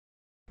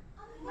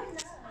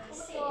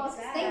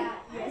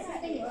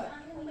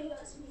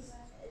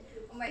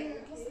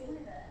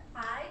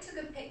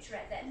picture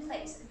at that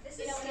place. This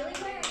is silly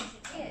wearing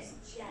yes.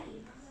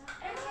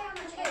 I don't care how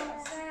much it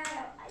was.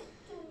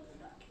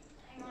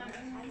 Hang on.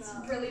 It's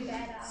really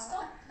bad.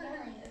 Stop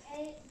yelling,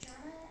 okay?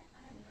 Drama, I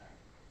don't need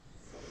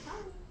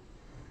it.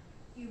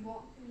 You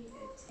want me to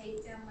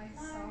take down my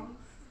song?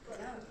 No.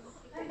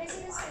 I'm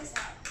busy this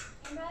Thursday.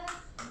 Remember?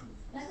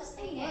 That was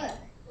me.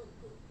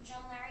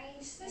 John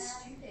Larry. So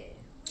stupid.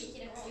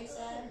 Executive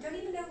producer. I don't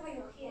even know why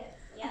you're here.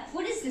 Yeah.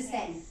 What is this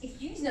then?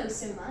 If you know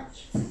so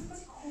much.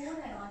 What's going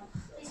on?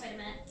 Please wait a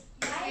minute.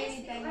 Why is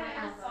the phone?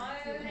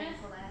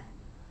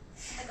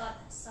 Oh god,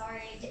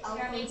 sorry. I'll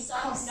You're being so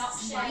cost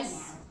obnoxious. money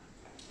now.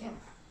 Yeah.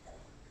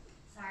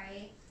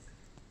 Sorry.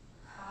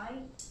 Hi.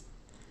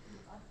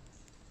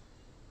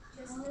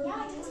 Just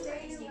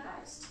Disney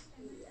Ghost.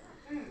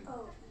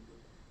 Oh.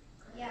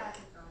 Yeah.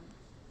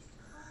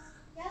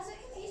 Yeah, I was so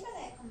confused by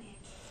that comment.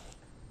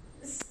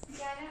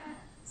 Yeah, I don't.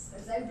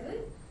 Is that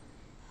good?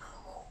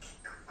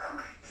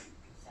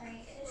 Sorry,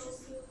 it's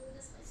just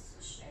this place is so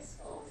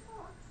stressful.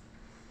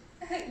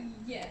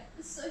 Yeah,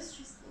 it's so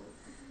stressful.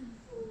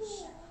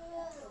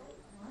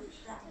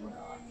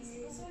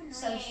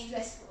 So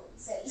stressful.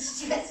 So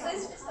stressful.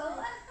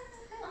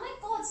 Oh my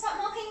god, stop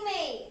mocking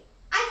me!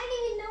 I don't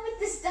even know what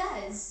this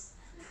does.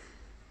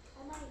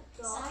 Oh my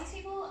god. Some of these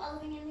people are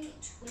living in the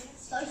 20th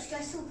So century.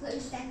 stressful, so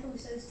stressful,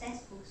 so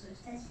stressful, so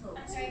stressful.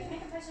 I'm sorry, can I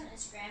make a post on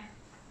Instagram?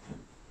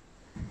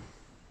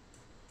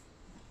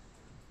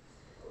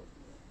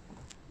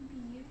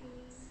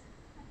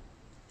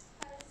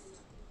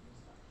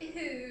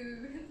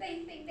 Ew, they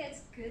think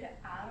that's good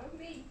out of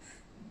me.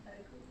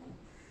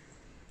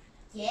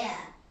 Yeah.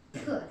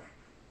 Puh.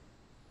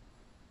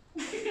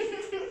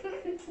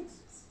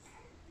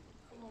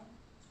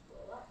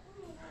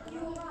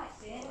 You're right,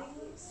 Dan.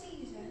 See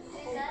you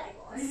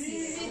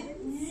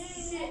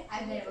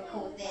I'm gonna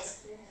record this.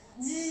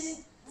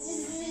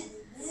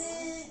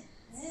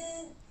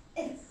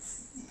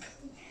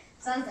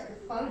 Sounds like a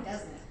phone,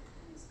 doesn't it?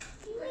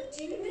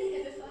 Do you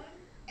even have a phone?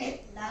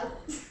 No.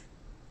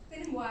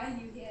 Then why are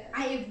you here?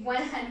 I have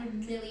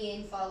 100 million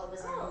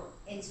followers on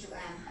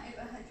Instagram. I have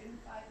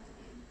 105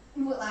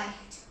 million. Well, I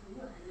have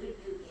 200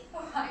 million.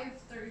 Oh, I have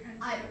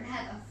 300. I don't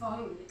have a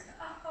phone.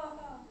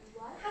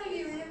 How do you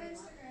even have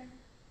Instagram?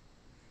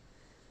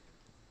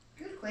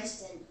 Good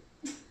question.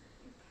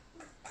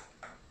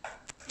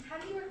 How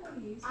do you record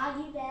music?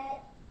 I'll do that.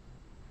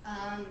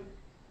 On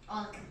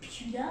a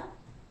computer.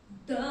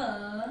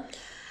 Duh.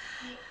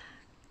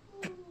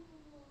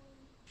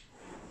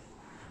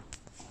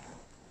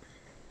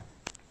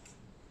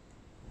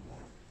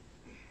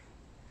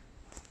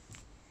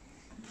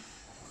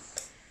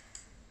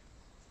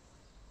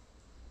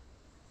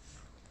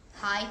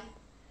 Hi,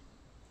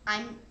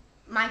 I'm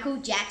Michael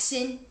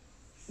Jackson.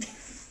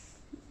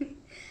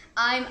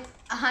 I'm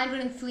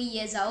 103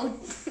 years old.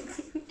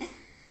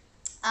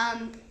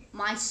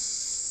 My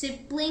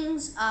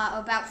siblings are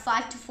about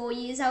 5 to 4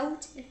 years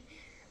old.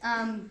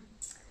 And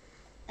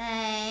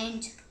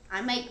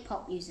I make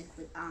pop music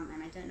with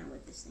and I don't know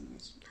what this thing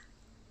is.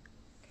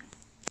 Okay.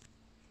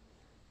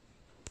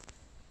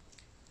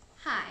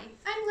 Hi,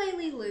 I'm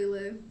Laylee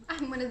Lulu.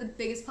 I'm one of the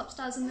biggest pop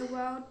stars in the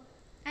world,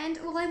 and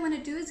all I want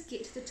to do is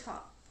get to the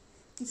top.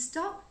 And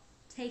stop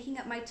taking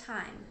up my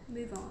time.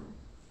 Move on.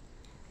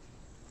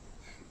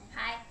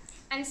 Hi,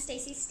 I'm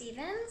Stacey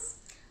Stevens.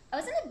 I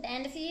was in a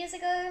band a few years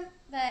ago,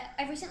 but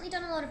I've recently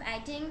done a lot of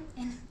acting,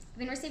 and I've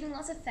been receiving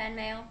lots of fan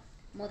mail,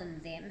 more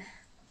than them.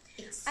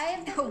 I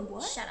have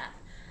what? Shut up.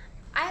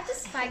 I have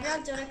this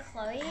 5-year-old daughter,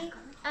 Chloe.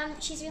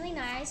 She's really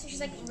nice, she's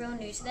like real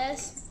new to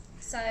this,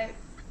 so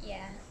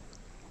yeah.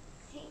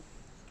 Hey,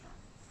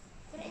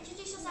 you wanna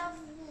introduce yourself?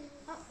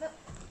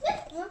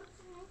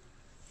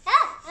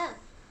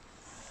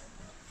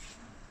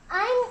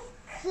 I'm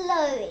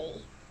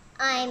Chloe.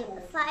 I'm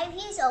 5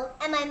 years old,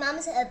 and my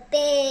mum's a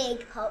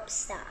big pop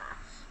star.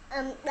 What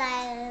am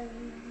I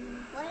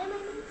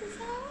meant to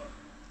say?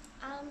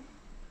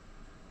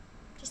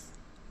 Just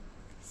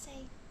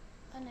say,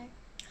 oh no.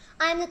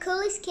 I'm the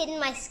coolest kid in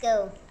my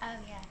school. Oh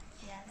yeah,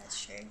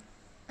 that's true.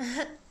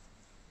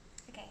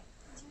 Okay,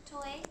 what's your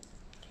toy?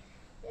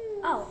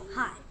 Oh,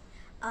 hi.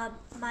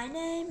 My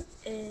name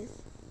is...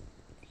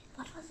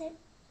 What was it?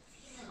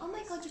 Oh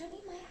my god, you don't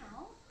need my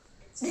help?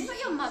 Is that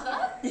your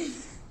mother?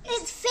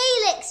 It's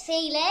Felix,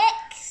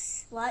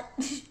 Felix. What?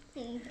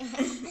 Okay,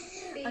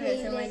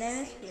 so my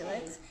name is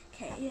Felix.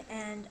 Okay,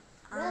 and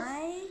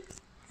I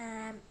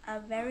am a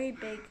very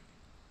big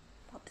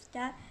pop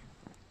star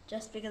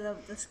just because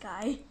of this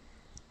guy.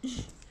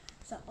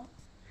 So,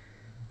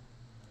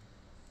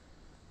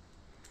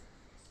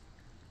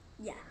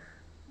 yeah,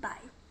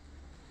 bye.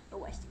 For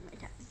wasting my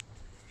time.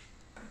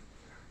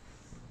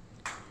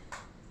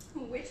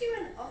 Where do you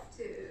went off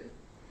to?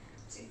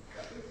 To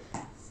go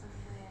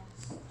somewhere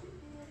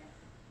stupid.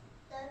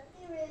 Don't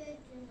be rude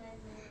to my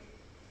mum.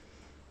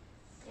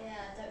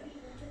 Yeah, don't be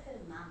rude to her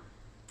mum.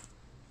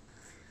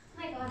 Oh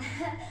my god,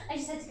 I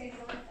just had to go get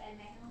all the fan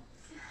mail.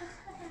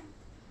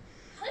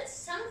 How did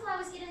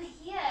sunflowers get in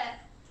here?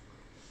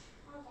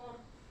 Oh god.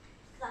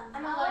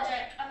 I'm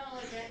allergic.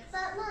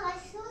 But Mum, I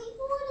thought you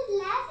wanted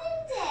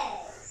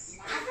lavenders.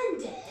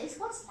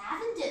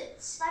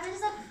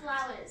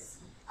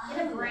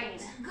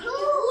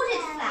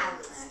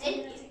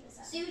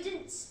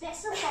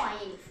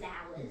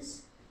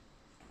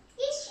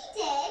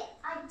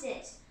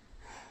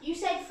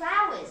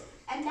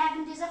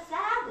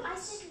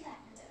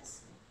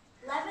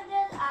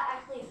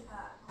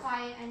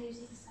 quiet. I need to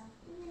take a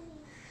selfie.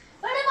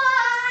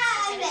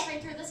 Okay, let's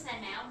read through this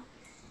pen now.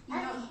 You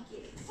don't get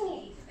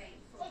anything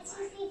for It's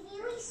life.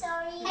 really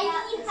sorry Hey,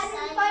 about you the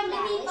hadn't found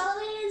any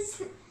sunflowers,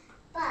 flowers.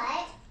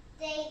 but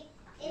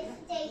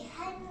if they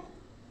hadn't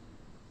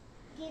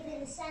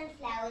given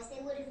sunflowers,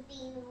 they would have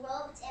been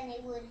robbed and they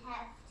would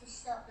have to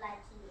stop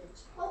liking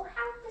each other. Oh,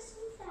 how the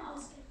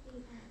sunflowers get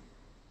me then?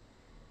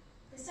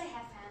 At least I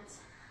have fans.